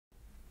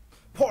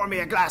Pour me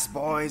a glass,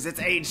 boys.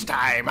 It's age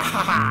time.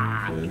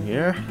 In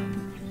here.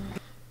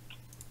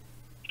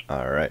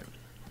 Alright.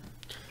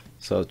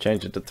 So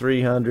change it to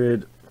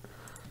 300.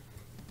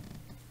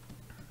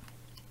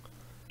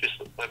 Just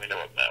let me know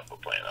what map we're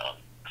playing on,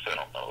 because I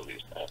don't know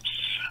these maps.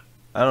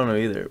 I don't know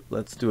either.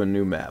 Let's do a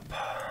new map.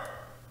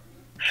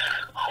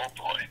 Oh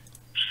boy.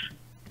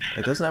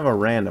 It doesn't have a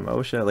random. I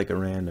wish it had like a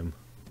random.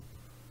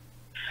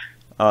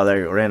 Oh, there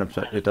you go. Random.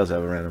 It does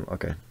have a random.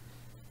 Okay.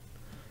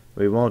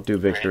 We won't do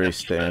victory Random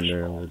standard.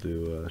 special. We'll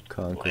do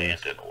conquerors.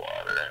 Land and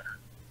water.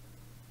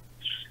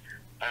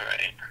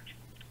 Alright.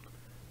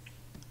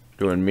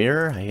 Doing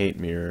mirror? I hate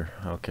mirror.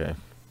 Okay.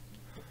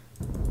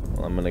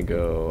 Well, I'm gonna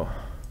go.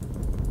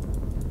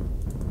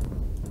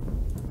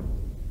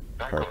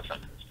 Don't go with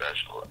something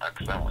special,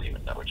 because I don't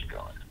even know what you're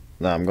going.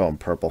 No, I'm going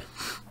purple.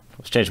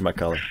 Let's change my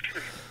color.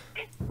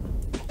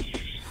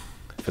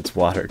 If it's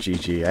water,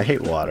 GG. I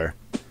hate water.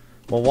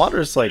 Well,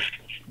 water's like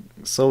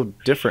so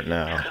different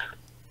now.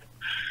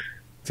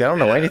 See, I don't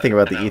know anything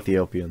about the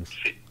Ethiopians.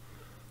 See,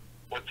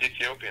 what's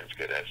Ethiopians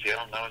good at? See, I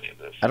don't know any of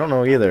this. I don't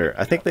know either.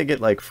 I think they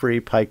get like free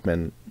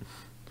pikemen.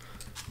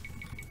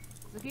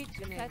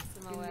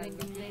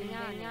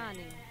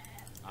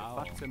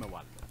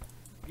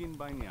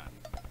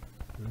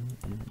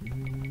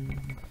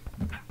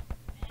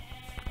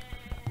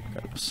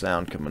 Got a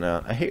sound coming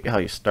out. I hate how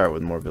you start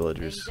with more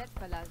villagers.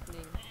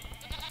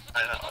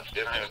 I know, I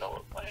don't even know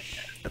what we're playing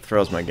here. It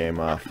throws my game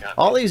off.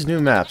 All these new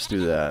maps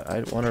do that.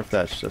 I wonder if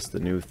that's just the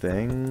new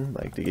thing,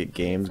 like to get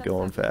games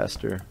going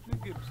faster.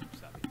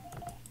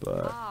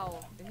 But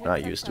I'm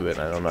not used to it,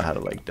 and I don't know how to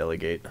like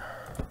delegate.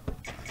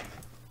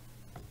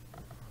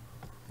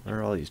 Where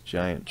are all these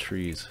giant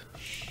trees?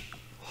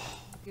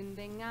 They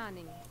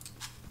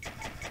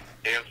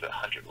have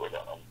 100 wood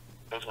on them.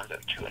 Those ones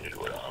have 200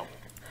 wood on them.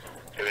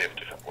 So they have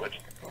different wood.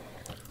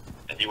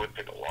 And you would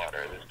pick a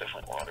water. There's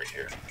definitely water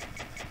here.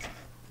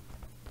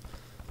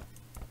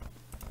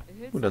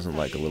 Who doesn't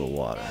like a little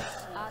water?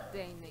 No,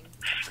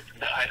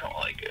 I don't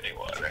like any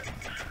water.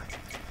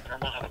 I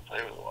don't know how to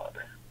play with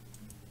water.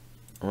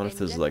 I wonder if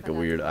this is like a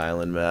weird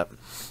island map.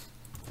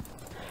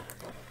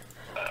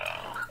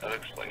 That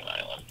looks like an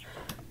island.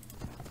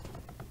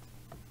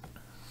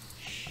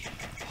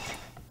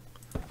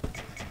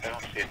 I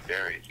don't see it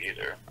buried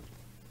either.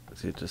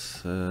 Is it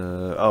just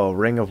oh,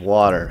 ring of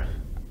water.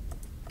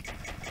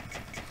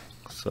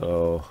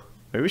 So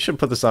maybe we should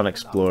put this on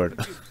explored.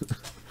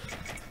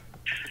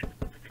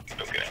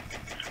 Okay.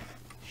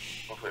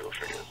 Hopefully we'll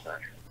figure this out.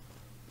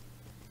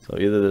 So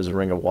either there's a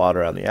ring of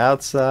water on the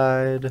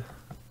outside.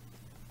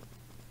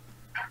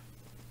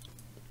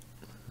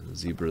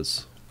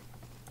 Zebras.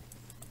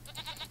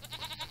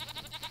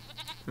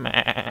 Meh.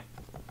 I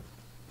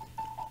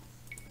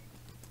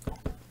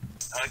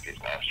like these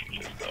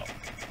ostriches though.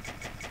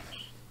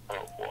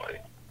 Oh boy.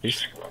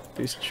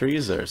 These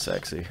trees are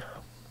sexy.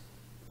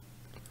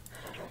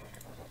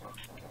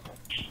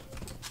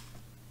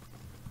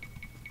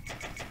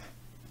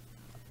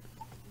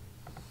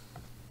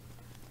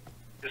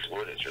 This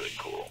wood is really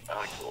cool. I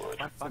like the wood.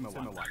 So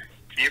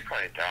you're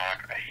probably Doc.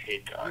 I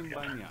hate Doc.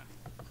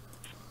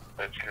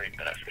 But it's gonna be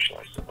beneficial, I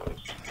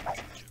suppose.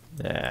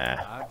 Yeah.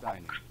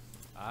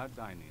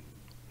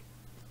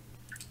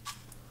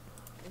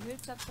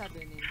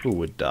 Who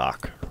would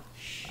dock?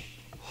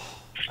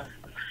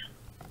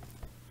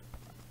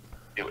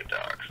 You would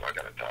Doc, so I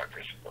got a Doc,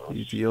 I suppose.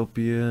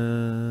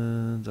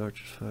 Ethiopians,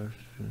 archers, fire.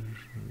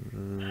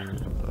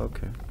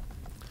 Okay.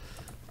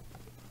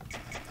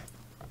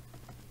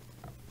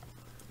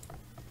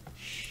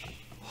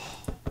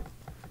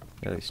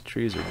 Yeah, these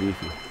trees are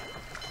beefy.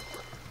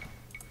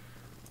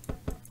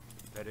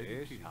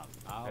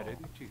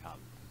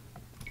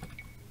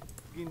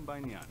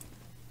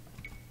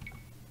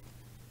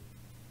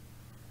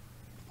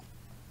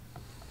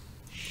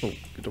 Oh,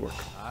 good to work.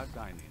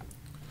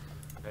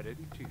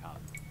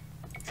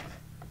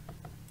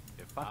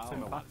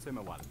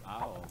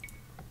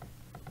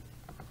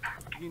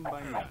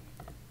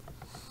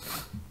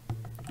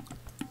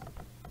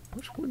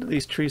 Which one do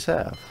these trees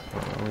have?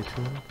 Only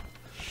two?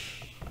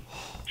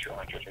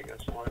 200, I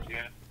guess, towards the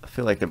end. I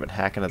feel like they've been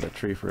hacking at the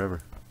tree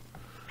forever.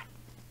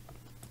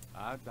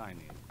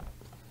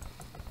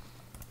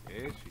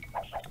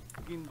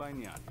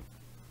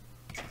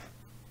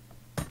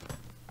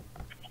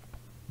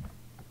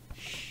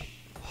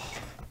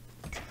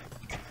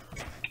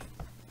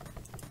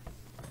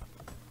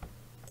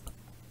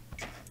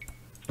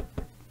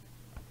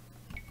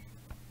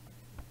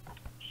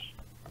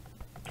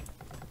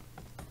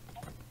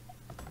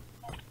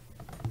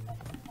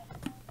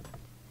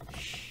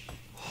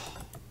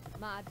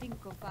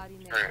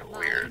 Very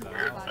weird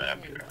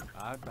map here.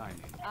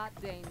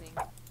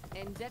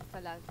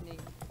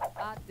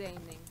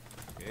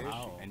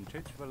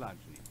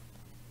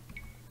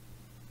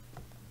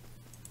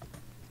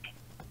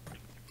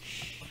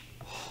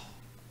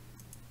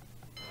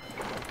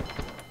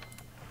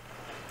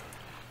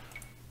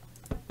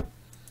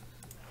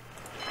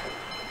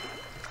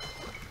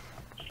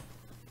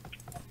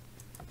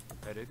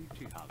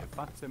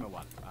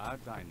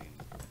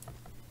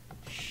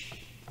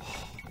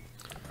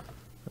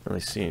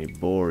 really see any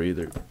boar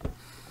either.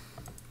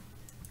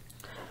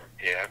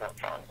 Yeah, I haven't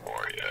found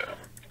more yet.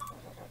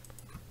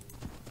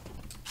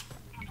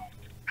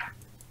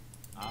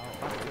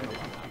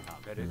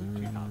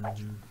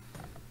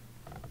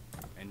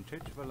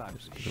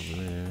 Just get over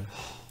there.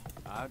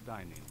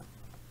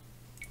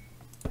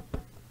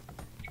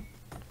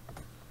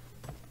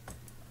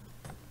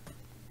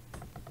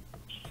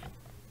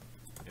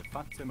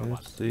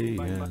 It's the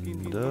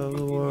end of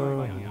the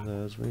world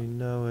as we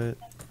know it.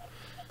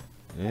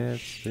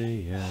 It's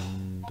the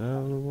end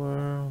of the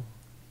world.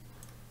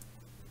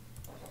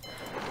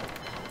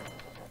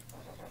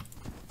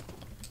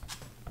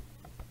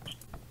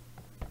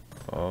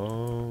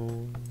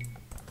 Oh,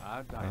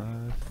 I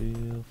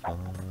feel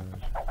fine.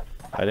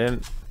 I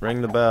didn't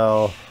ring the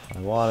bell. I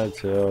wanted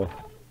to.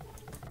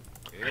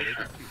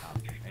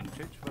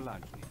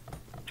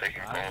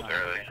 Taking cold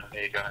early. I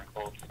know you got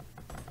cold.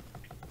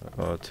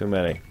 Oh, too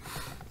many.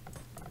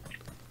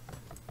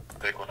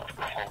 Big one of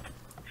cold.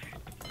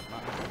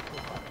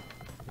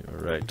 You're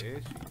right.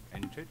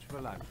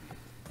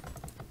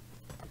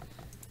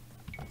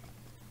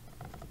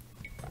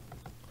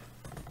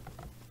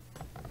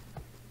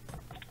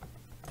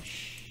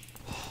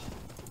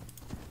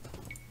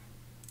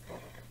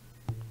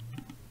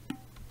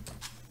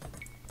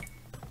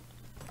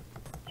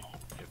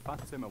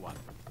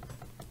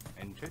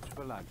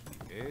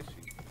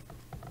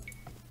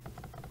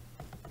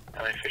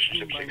 How many fish and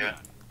chips you got?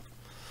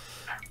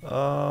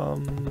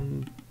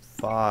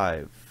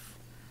 5.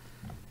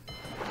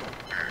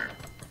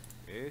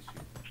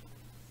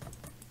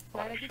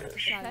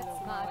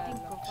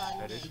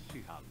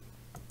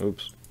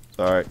 Oops.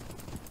 Sorry.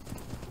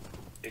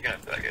 You're gonna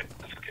beg it.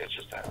 That's okay, it's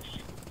just us.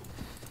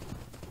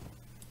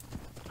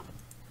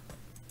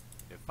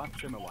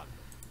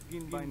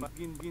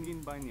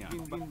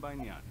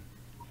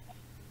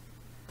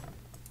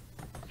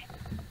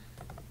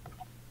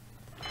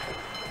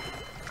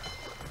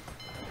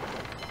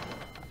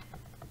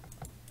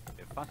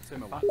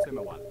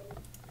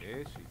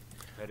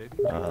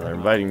 They're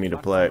inviting me to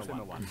play. Get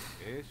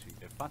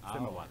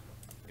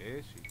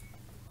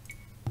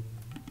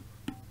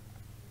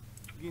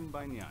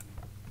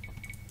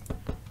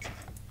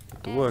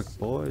to work,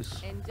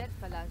 boys.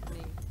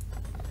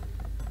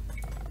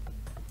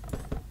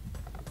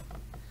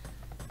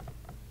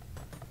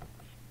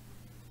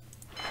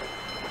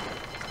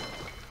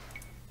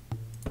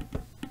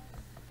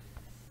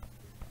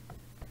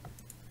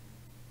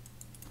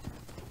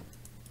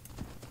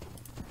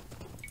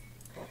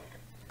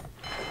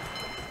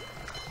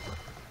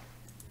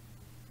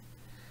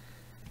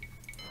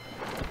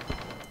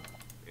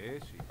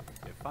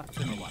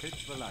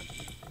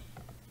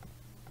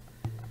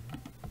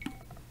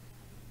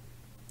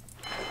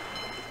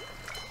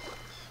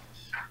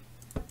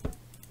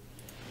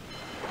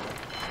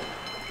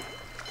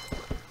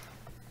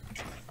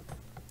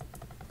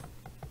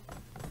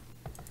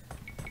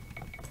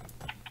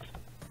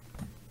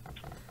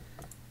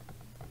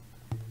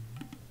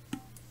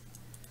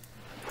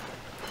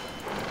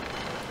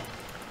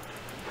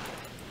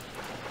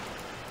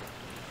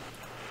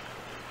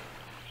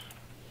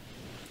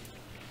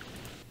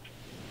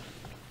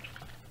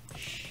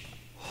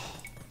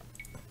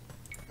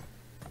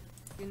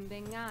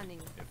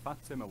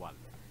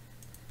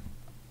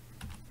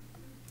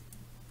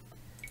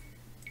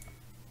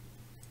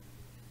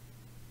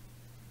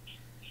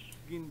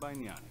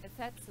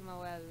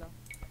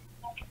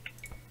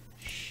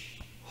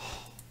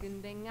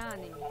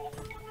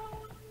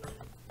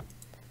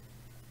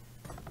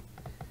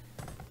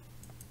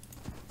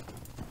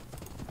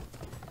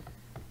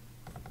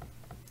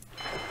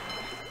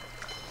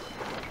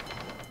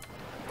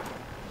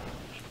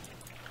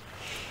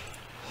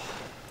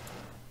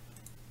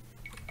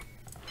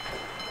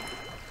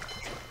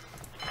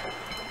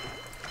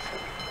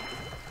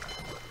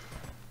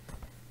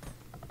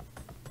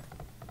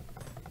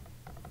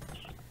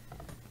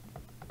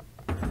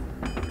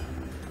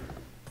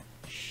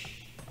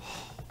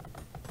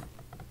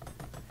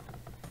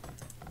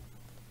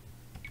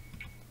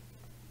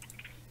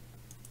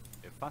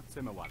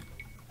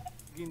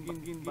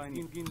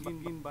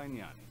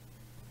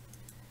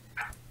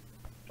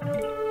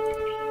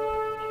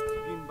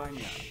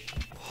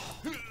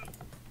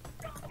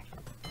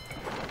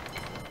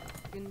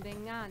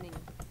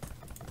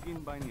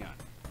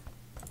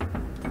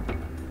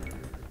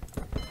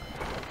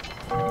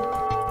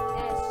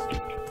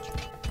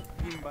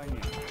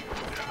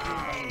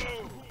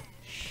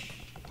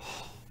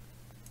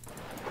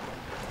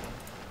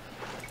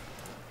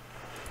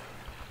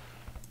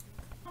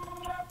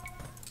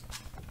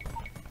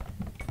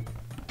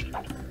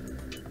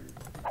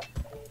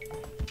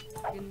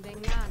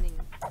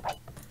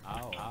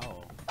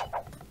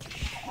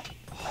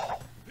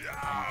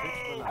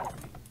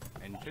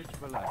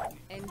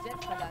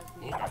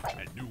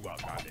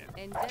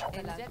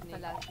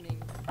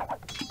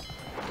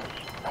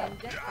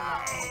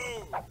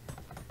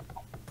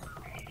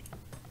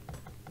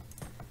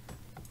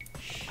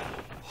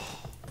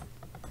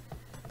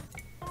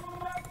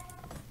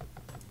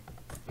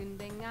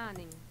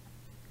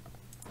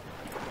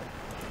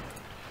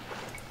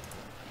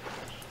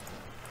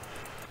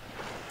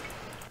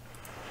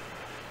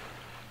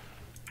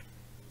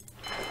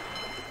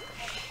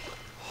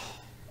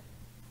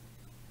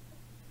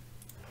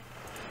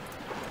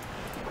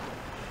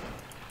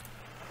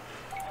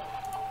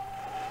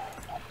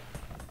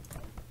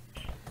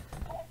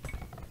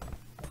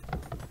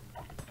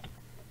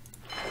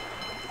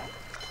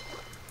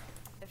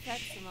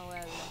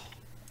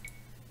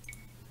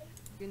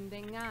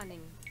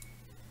 Gündenganing.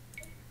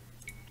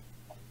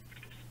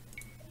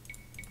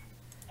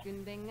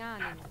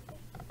 Gündenganing.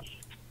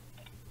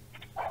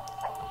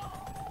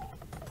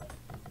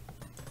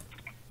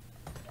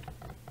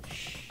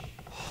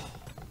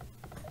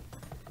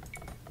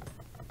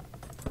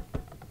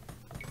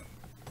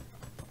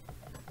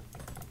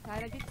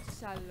 Taragit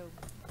shallow.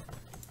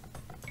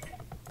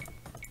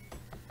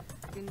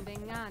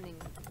 Gündenganing.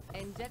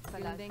 Enjet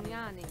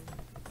Gündenganing.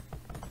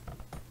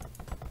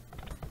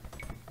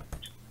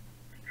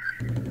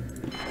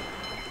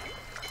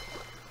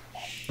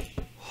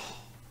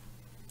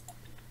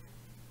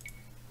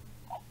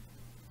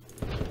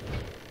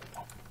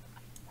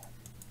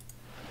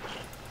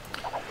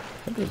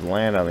 I think there's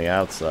land on the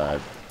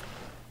outside.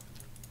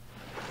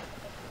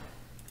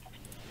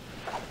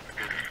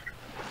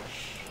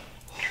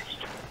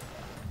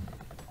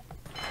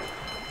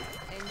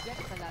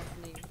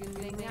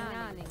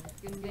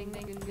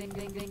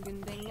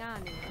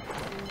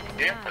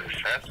 Yeah, but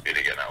it's fast speed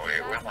again that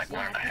way. We're on like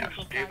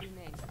 1.5 speed.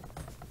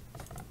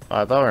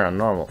 Oh, I thought we were on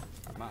normal.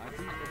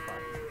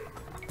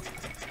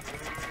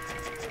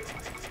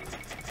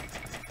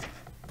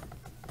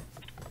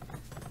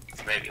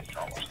 Maybe it's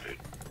almost speed.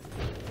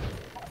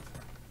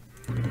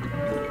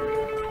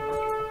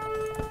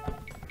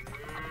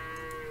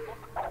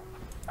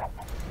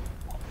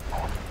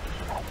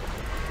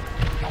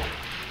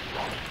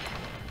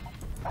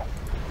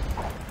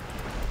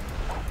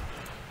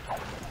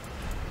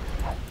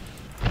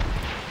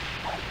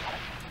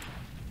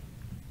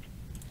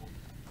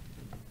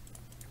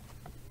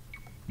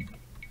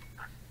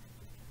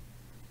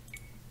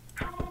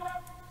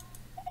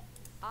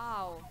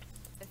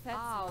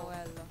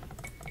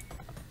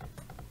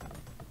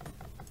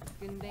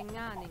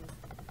 Gündenganing.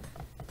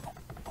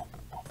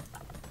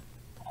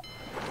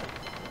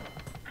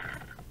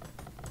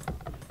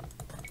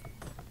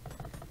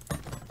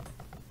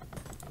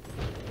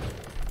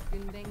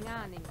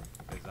 Gündenganing.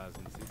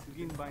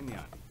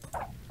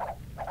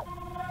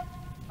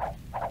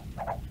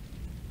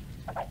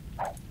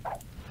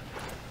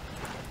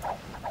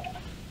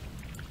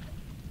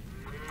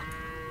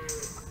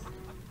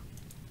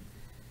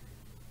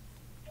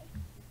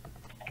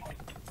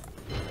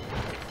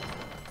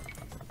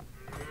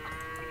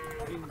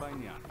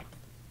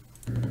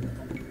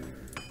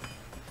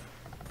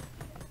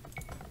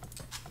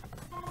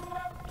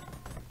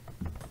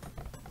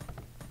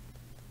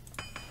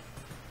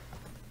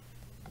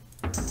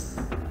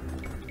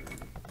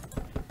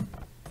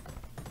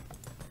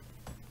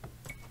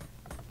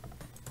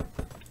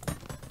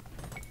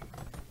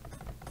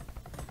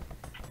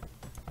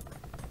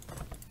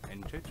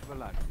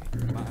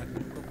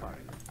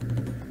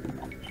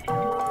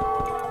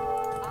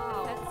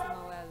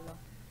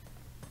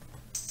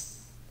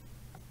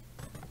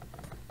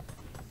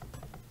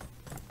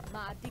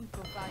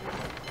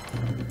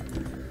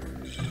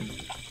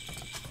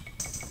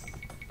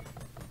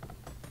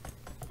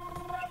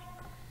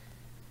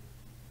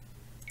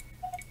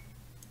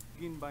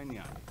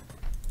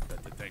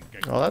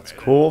 Oh, that's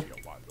cool.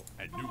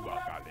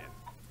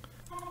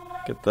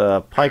 Get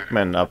the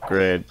pikemen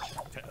upgrade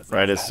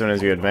right as soon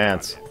as you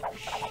advance.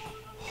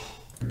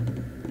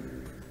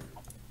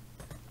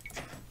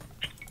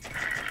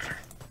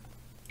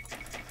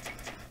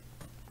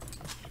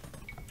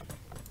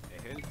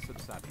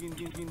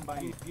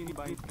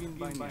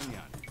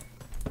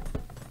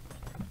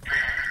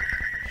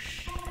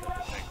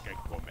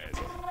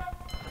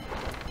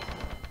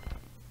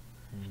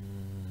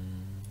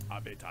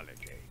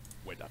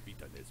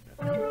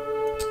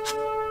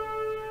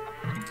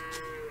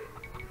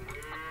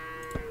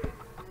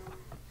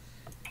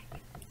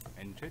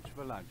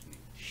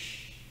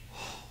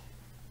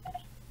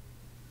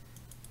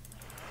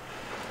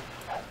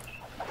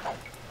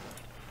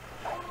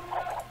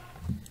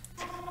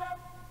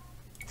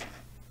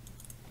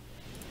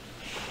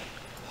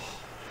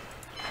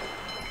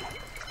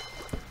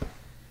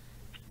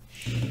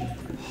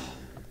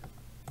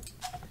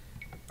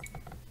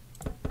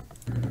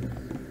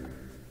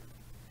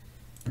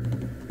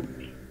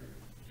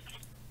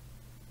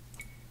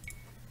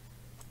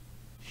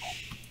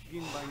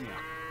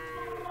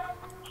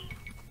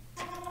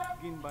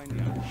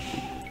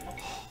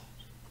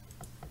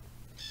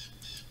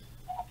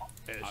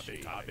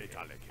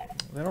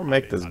 They don't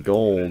make this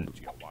gold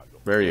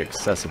very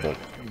accessible.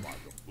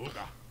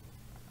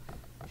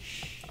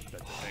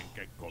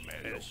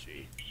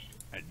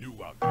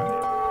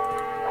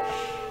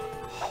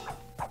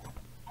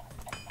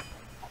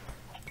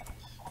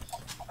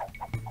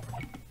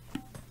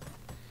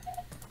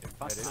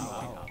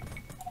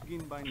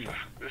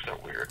 There's a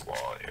weird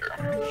wall here.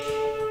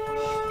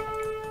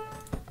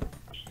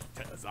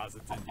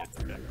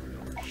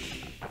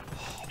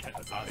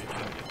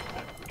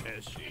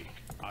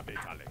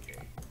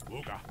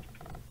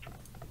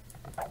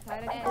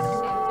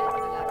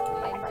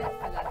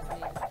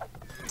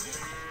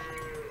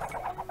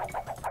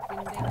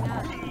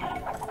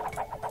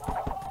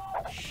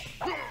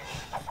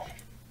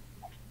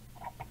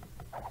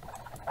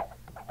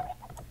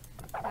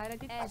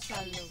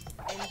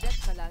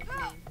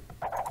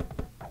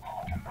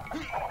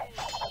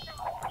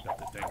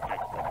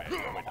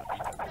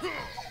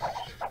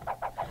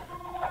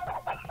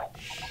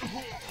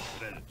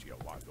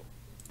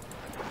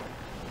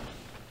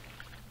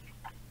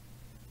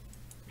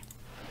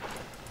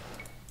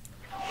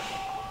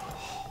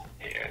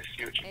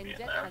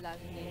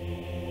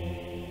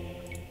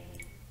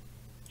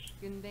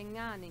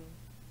 Gundenganing.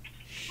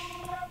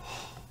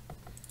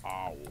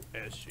 Au,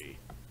 Essi.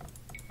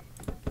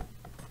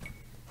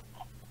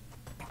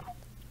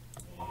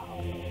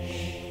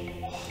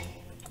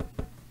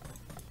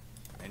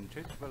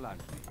 Entet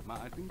Valagni,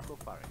 Maadinko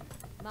Farine.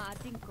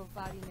 Maadinko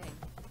farine.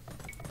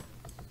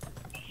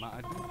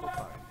 Maadinko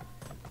Farine.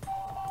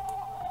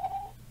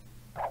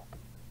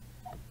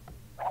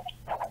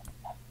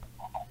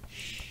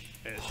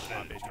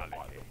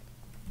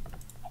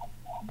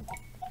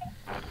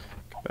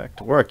 Get back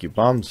to work, you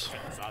bums.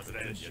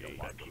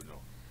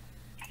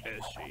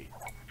 Essi.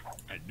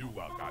 And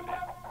Nuagale.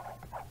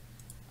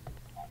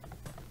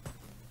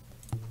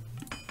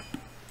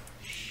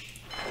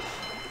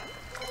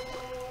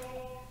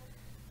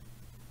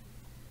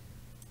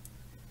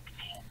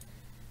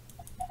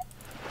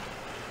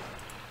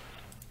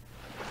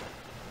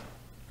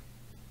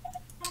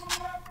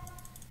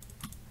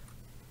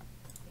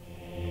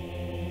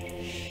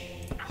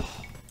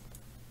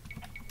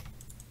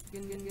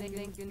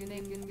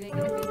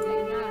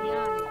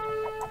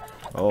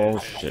 Oh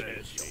shit.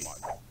 It's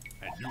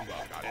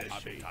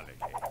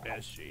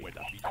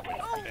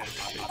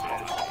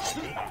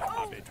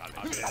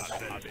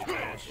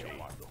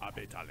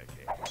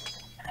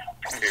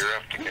gonna be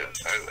rough to get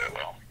inside of there,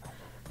 though.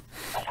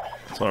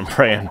 That's what I'm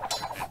praying.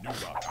 No,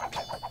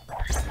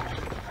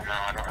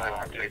 I don't really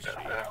want to take that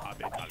though. I'm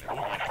only fighting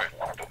one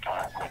at a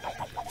time.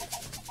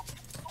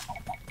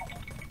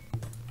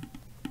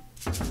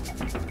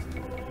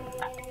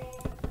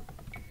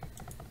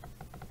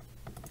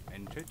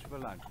 Entet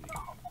Valagni.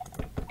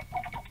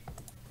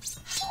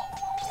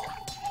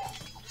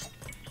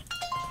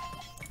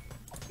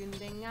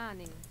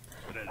 Gundenganing.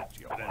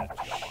 Religio,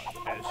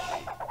 Essi.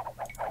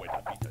 Weda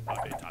vita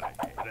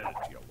abetaleke.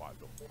 Religio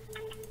Wado.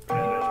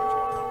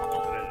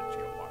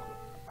 Religio Wado.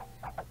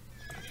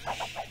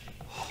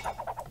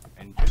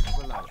 Entet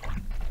Valagni.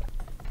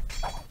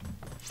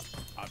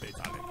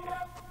 Abetaleke.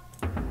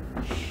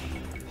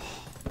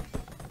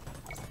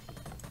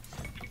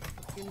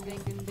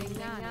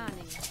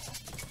 Gundenganing.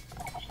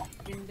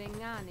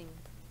 Gundenganing.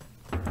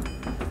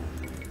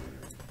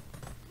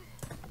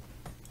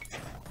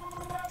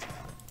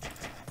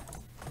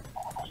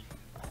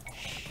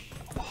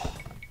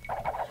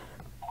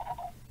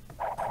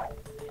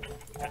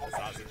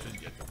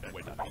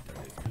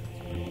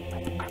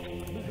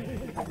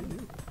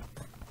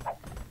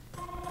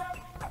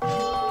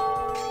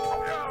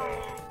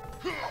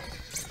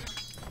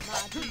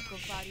 Maadinko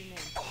farine.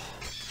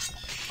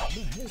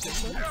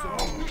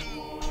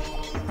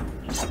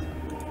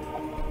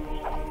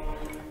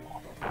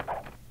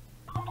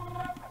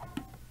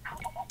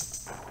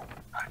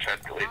 I tried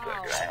to delete that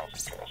guy. I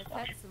was Che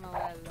impressed. pezzo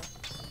movello.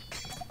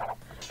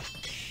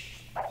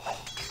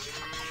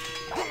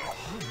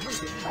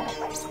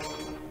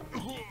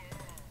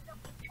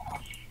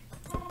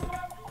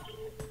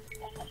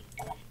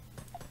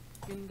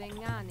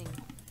 Gundenganing.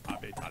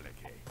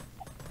 Abetaleke.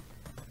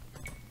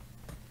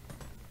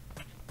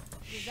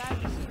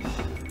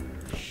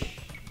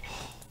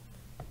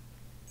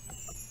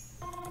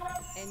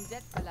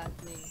 Enjet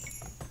Valagning.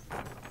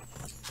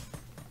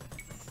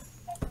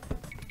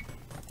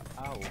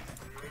 Au.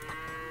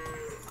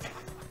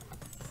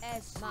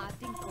 Es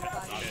Maadinko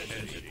farine.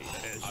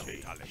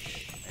 Abetaleke.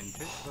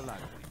 Entet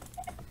Valagni.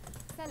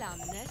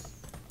 Salamnesh.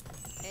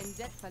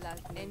 Enjet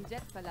Valagning.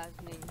 Enjet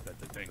Valagning.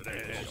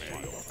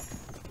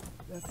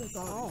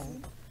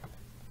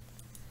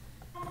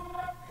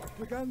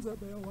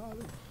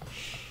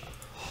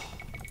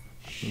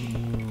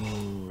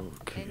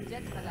 Okay.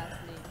 Enjet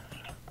Valagning.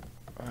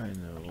 I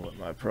know what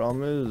my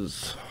problem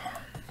is.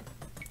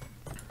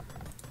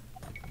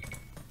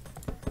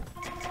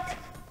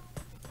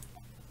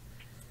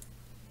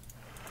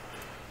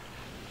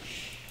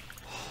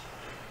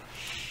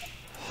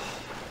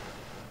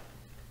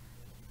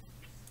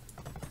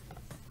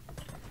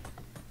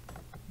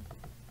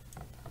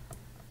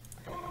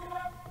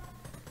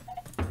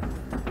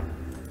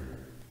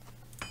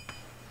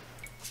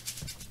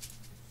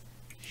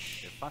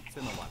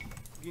 Fatzenowan.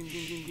 Gin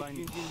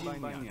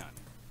Banyan.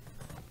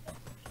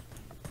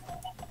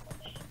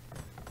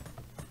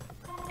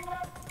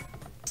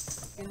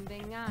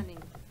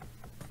 Gundenganing.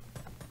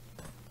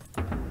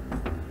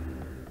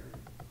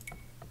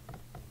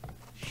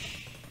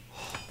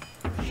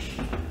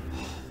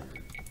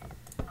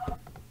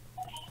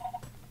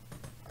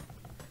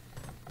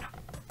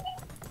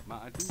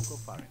 Maadinko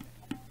Farine.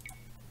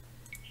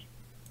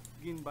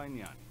 Gin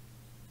Banyan.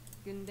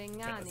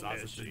 Gundenganing.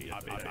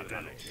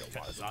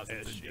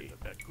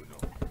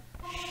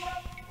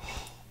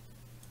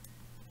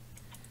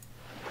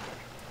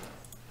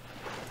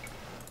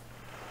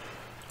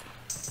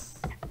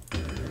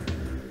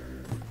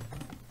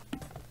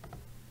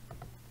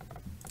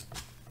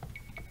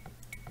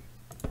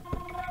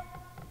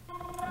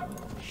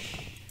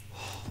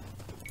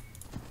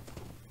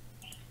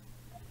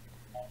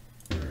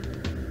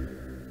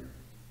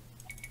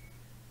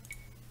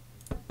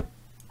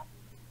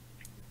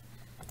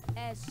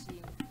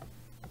 Essi.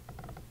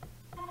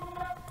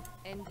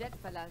 Enjet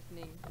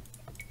Valagning.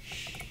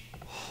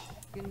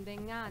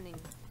 Gundenganing.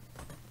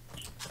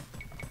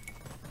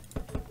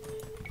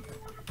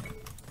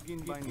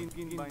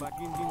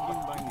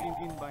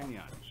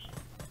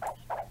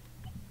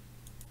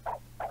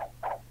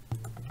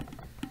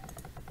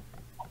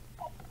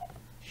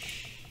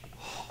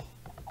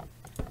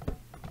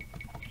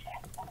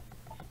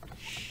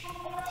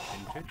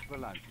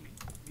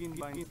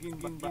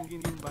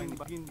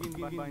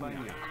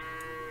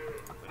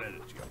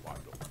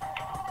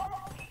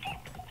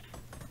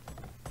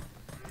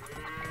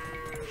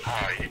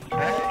 Oh, you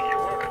bet you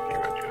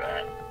would do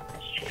that.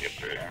 Let's try to get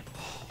through there.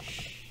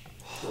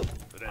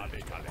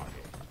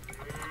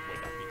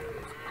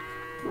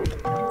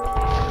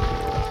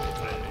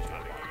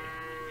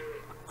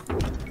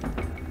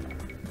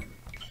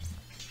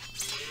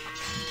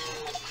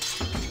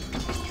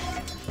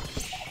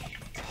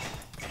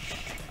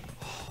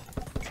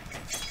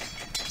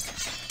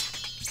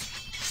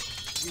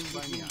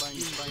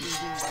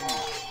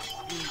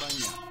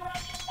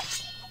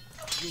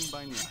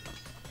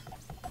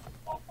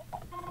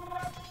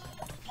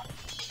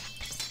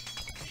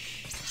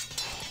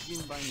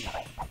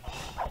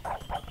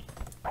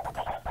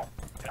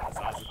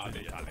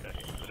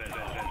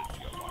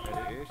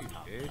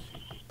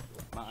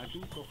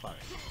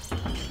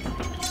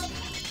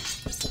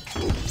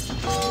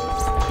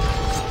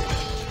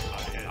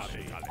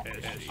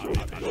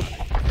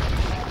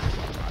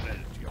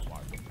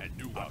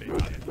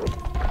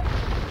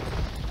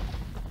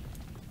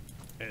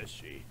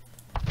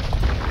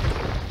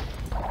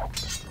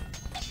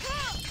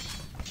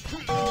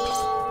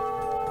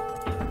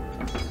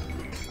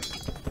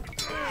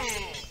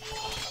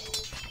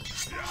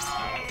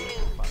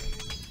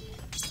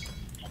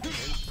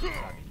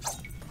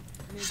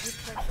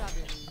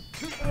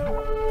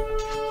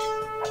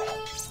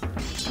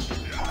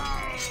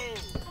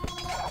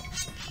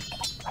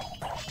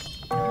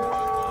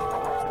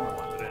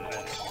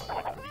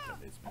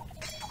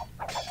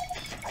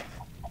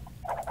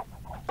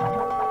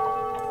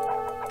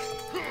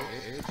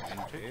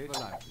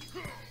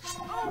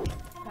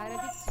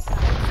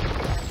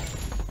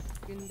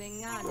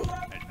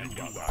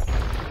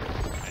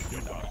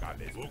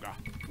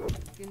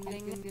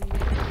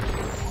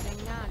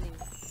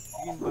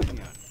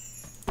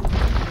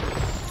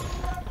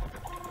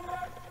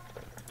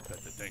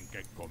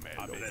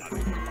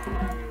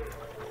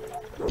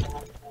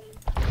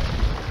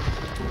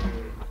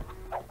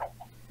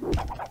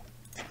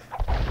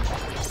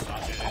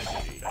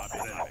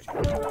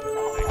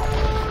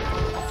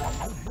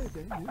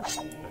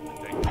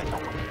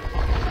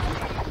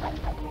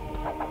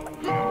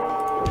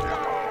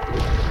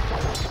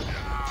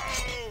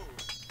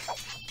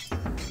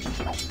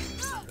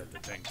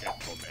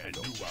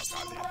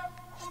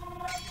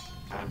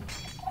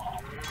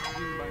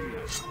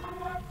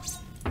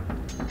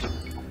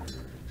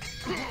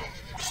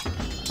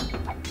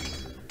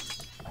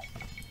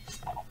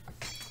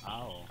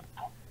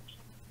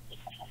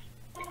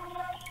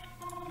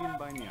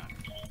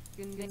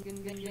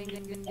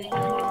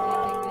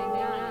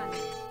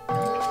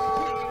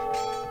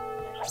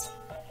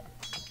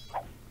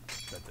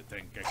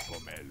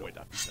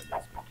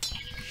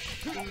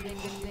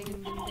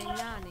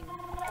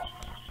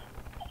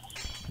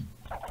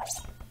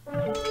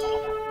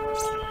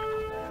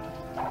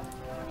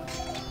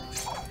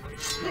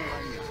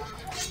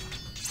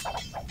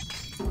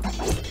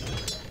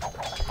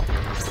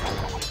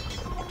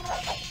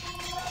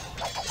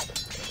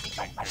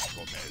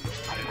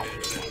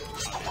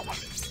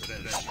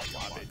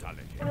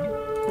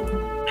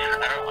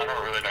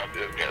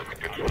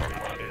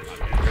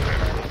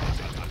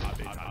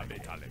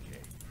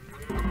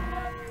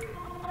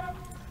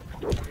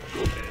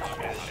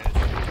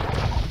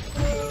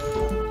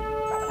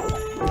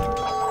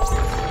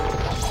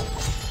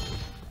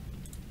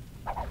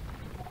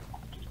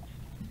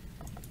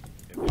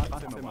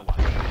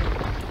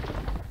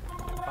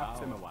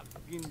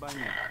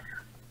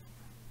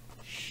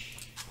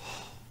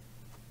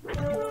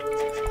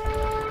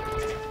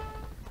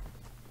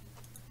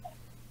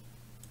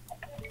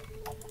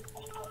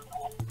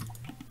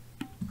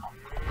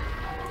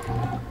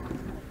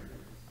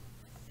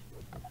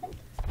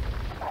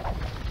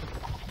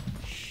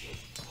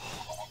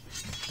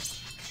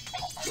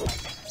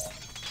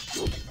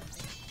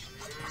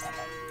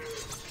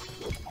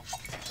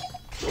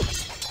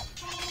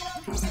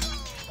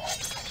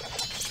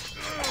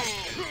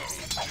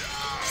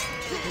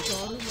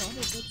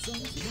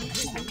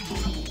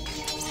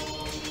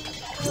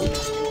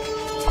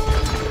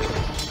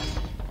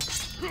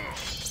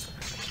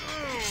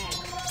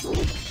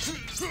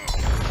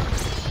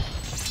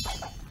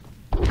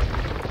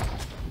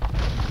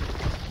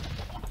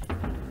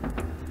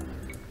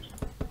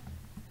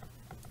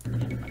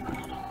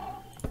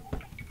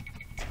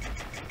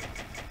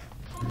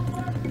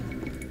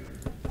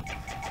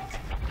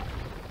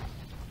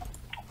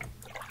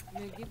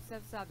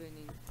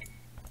 Saböning.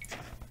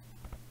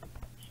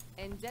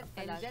 Enjet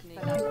Falasning.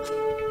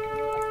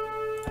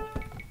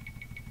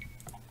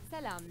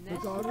 Selam ne?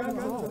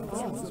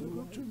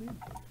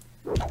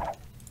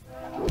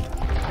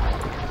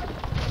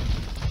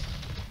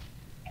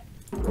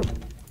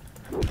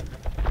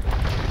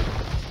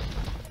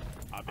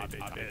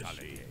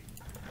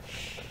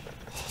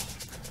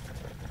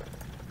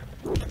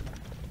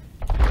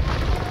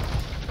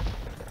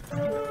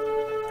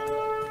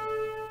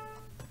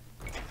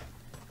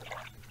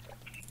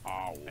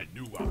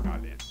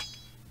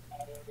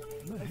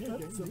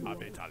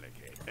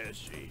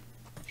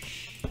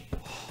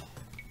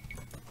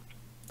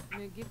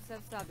 Nu gibt's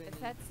auf Sabine.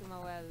 Fetze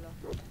Mauello.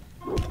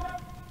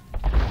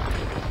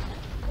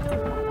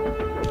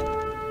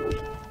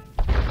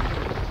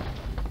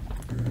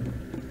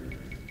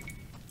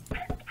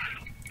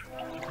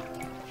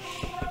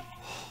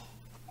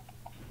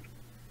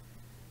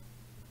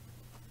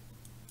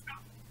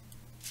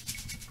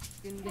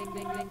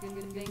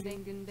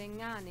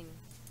 Gündenganing.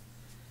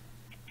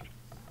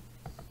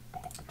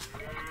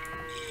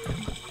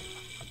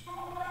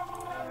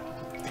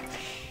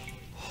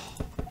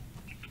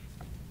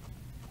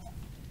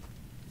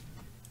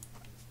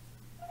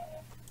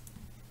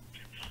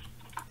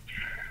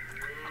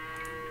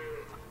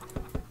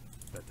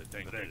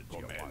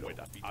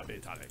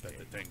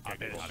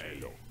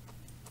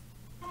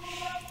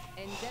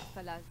 En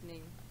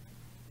jetverlassning.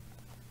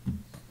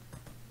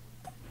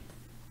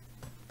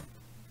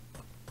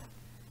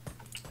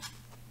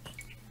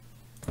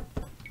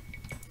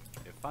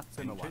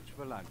 Fatse no watch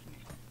velagni.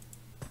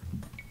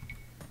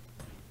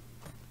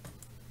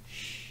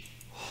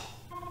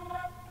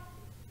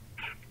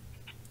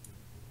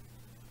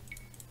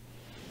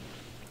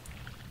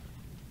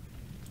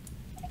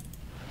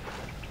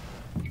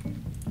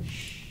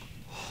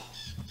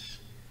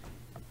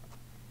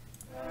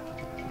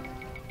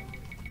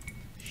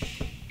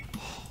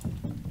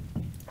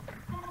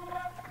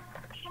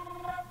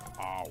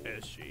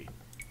 Eshi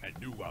and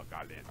Nuwa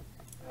Galin.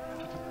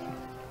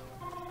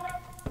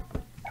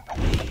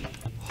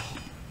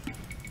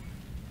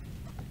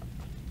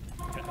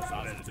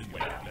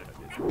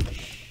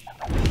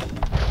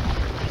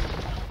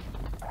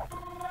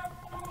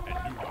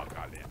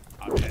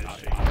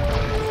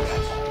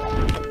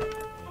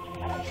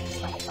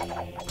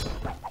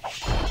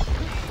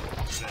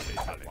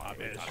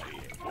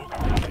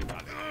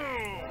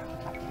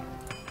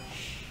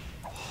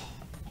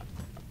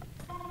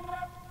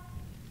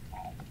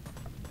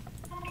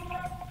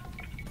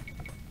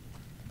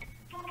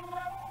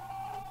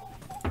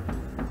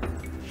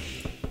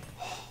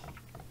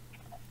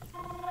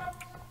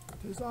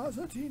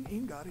 Zazatin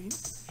Ingarin.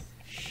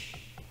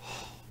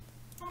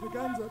 The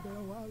Ganza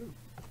Bewalu.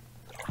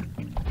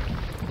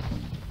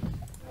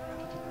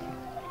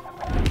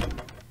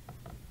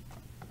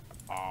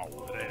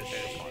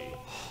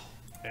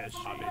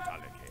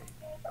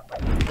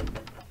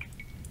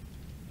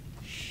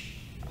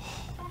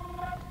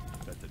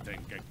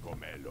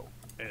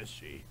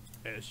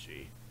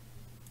 Eshi.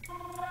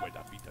 Where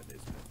the vita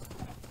is.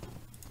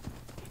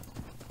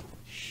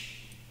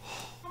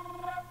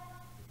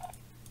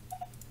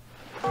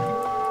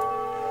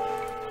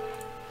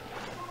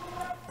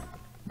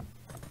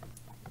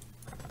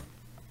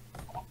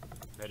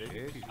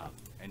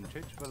 En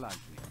church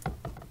velagni.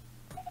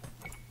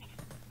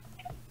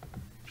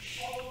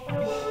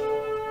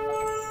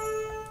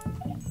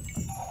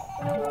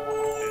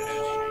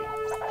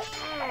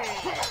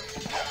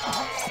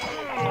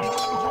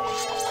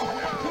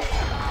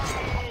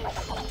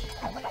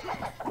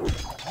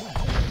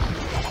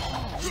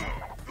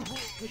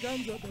 The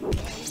Ganza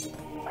Bewalu.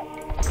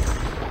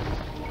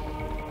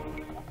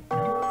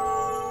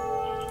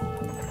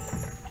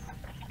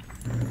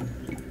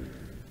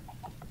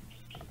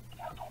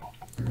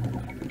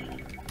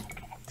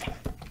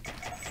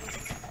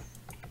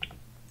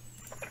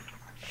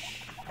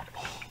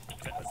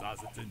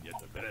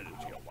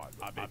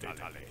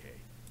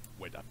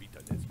 Where the vita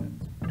is.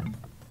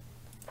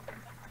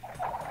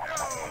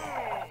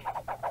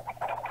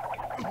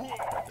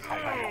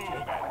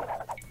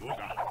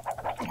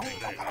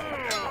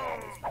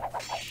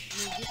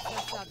 Nu gibt's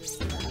auf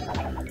Sabine.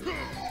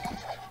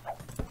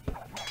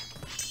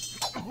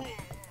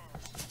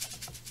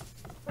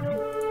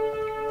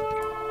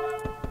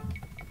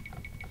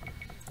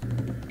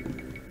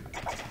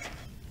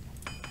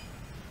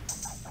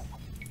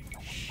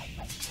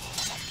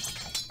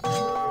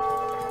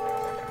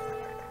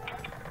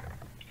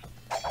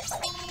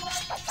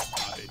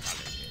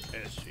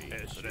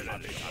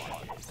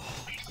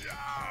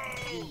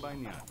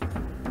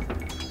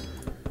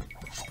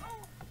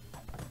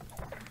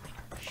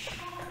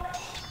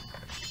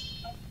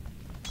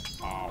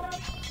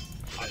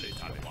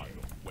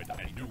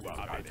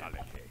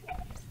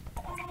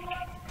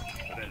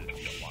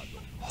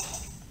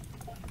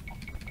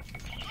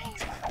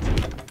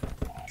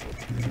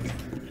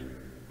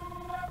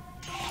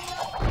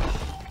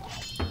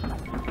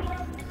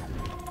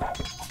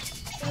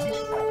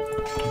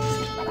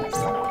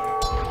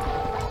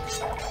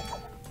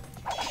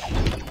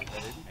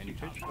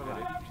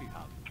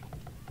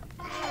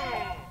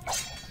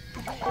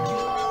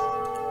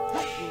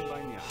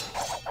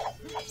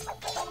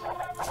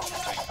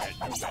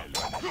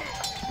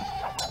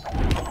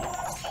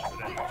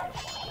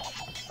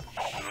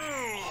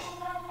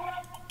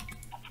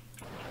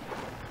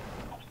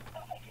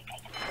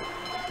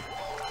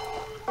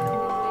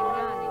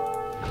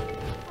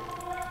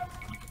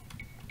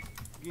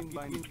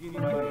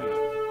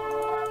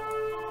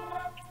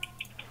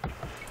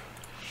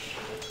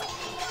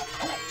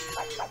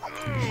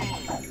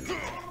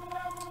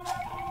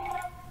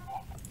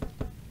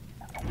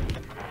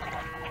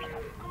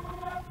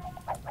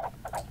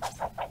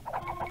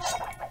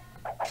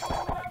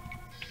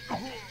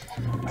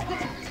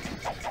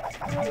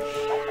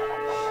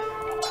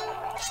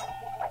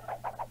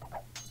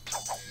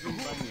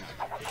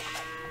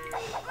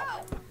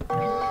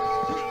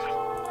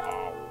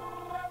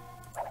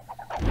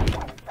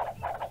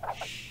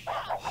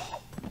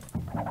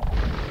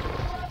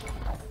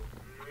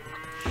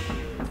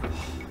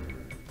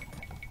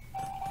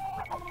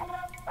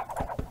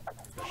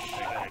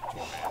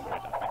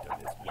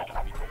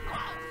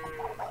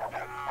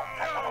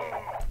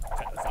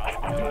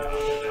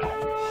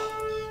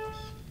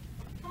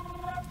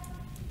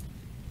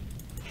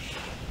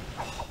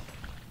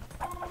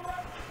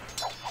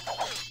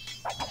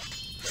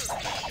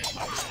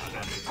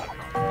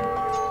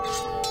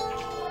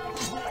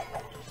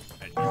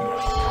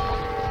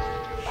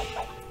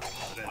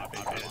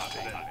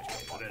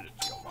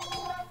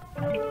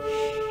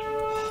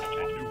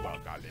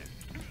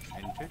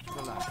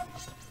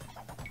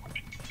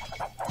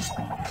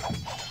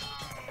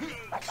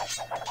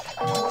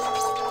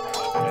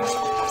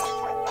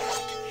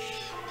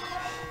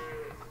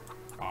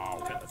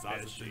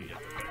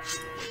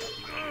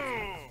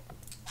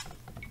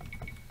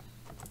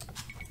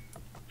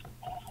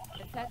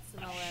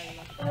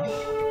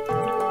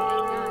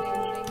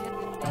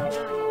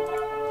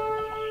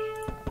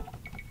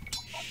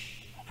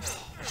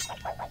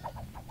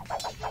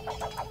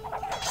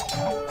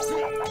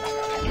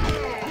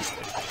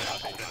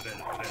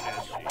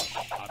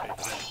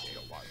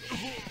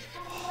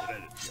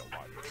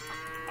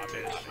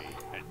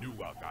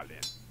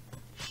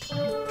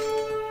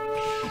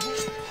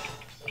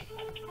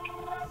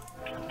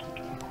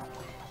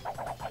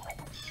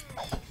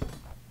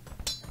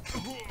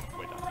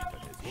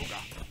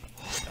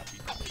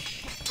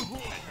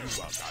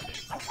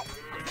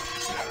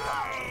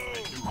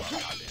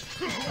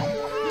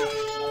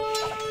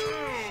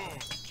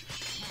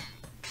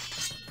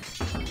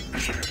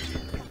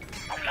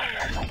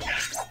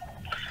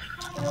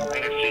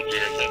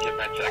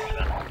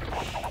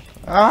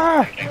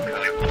 Ah!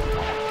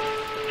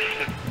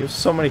 You have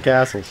so many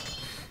castles.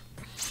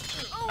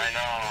 I know,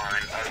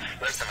 I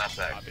was flipping up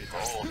that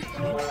gold.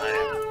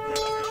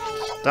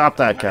 Stop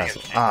that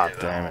castle. Ah,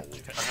 damn it.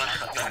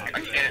 I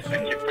can't,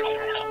 I keep pushing me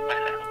up.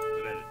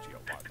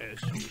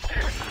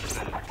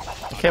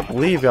 I can't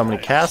believe how many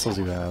castles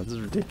you have. This is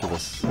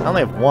ridiculous. I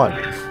only have one.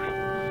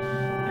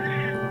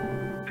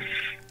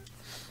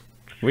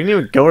 We didn't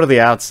even go to the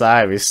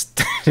outside. We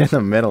stayed in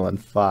the middle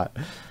and fought.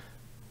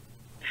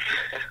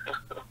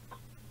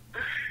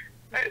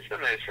 It's a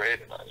nice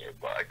rating on you,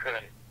 but I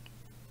couldn't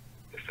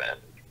defend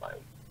my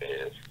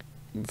base.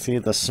 See,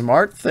 the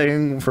smart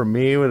thing for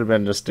me would have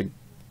been just to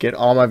get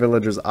all my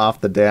villagers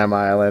off the damn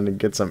island and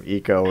get some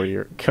eco where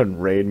you couldn't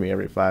raid me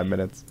every 5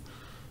 minutes.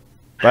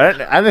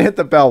 But I didn't hit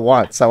the bell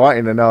once. I want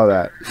you to know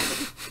that.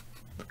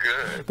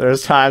 Good.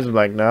 There's times I'm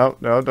like, no,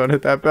 don't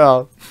hit that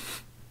bell.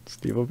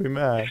 Steve will be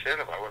mad. You should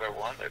have. I would have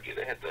wanted you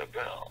to hit that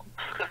bell.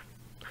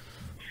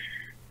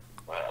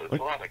 Well,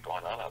 there's a lot of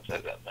going on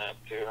outside that map,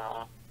 too,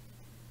 huh?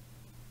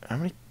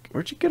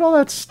 Where'd you get all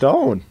that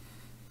stone?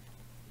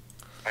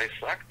 I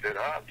sucked it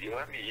up. You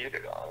let me eat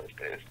it all. It's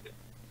tasty.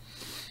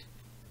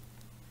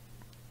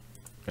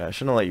 Yeah, I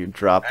shouldn't have let you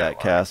drop that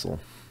castle.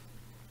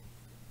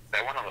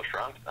 That one on the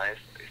front's nice.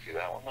 You see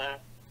that one there?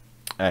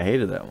 I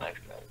hated that one. Nice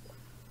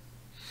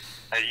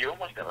guy. Hey, you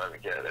almost didn't let me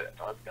get it.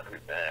 Oh, it's gonna be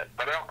bad.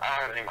 But I don't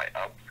have any of my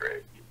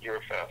upgrade. You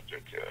were faster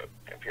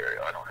to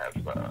Imperial. I don't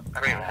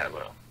even have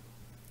a...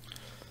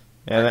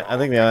 Yeah, I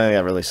think the only thing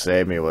that really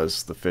saved me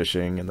was the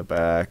fishing in the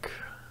back.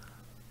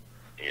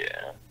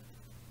 Yeah.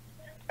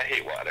 I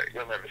hate water.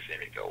 You'll never see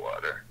me go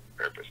water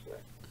purposely.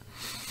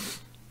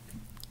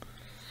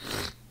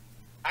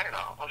 I don't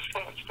know. I was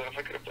fun stuff.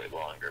 I could have played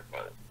longer,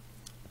 but...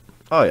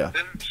 Oh, yeah.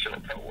 Didn't show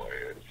tell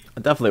warriors.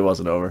 It definitely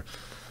wasn't over.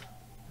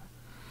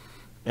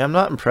 Yeah, I'm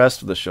not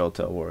impressed with the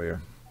Showtell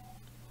Warrior.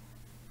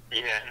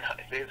 Yeah, no,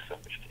 they have so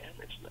much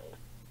damage, though.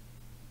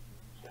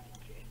 17.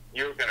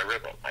 You were gonna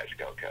rip up my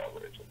Skull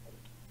Cavalry.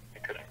 I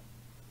couldn't.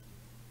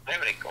 I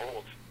have any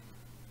gold.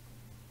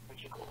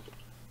 What's your gold?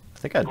 I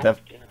think I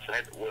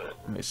inside the wood.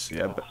 Let me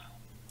see.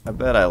 I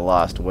bet I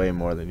lost way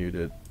more than you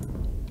did.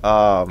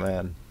 Oh,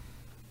 man.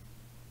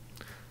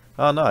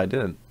 Oh, no, I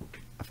didn't.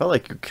 I felt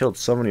like you killed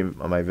so many of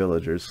my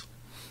villagers.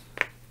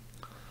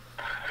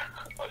 I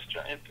was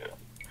trying to.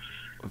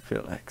 I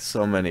feel like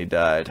so many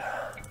died.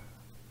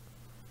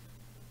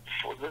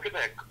 Look at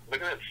that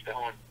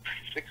stone.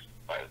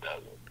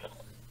 5,000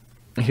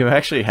 stone. You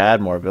actually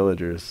had more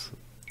villagers.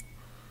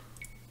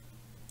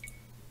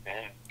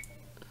 Dang.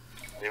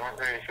 They weren't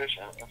very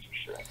efficient, that's for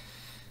sure.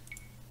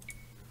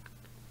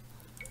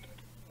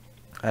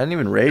 I didn't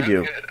even raid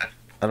you.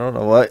 I don't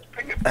know what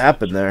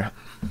happened there.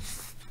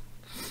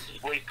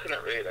 Well, you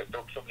couldn't raid. I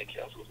built so many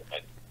castles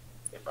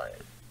in my...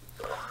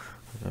 So.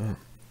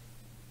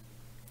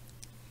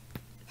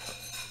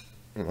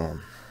 Well,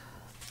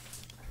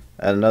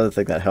 And another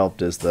thing that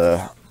helped is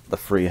the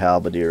free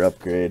halberdier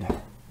upgrade.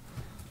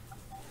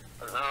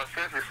 As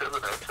soon as you said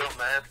that, I was so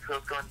mad because I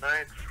was going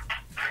knights.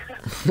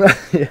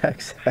 Yeah,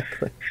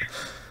 exactly.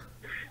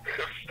 I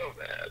was so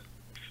mad.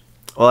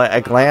 Well,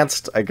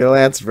 I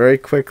glanced very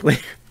quickly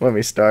when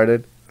we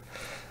started.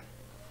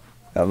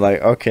 I'm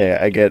like, okay,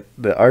 I get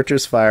the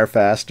archers fire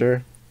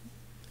faster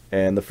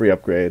and the free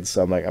upgrades.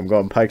 So I'm like, I'm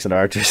going pikes and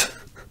archers.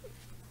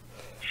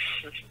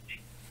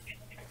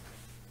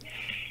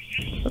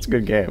 That's a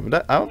good game.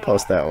 I'll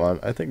post that one.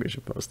 I think we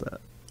should post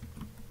that.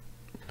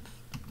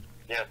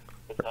 Yeah,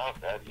 it's not a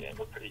bad game,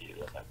 but pretty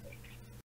easy, I think.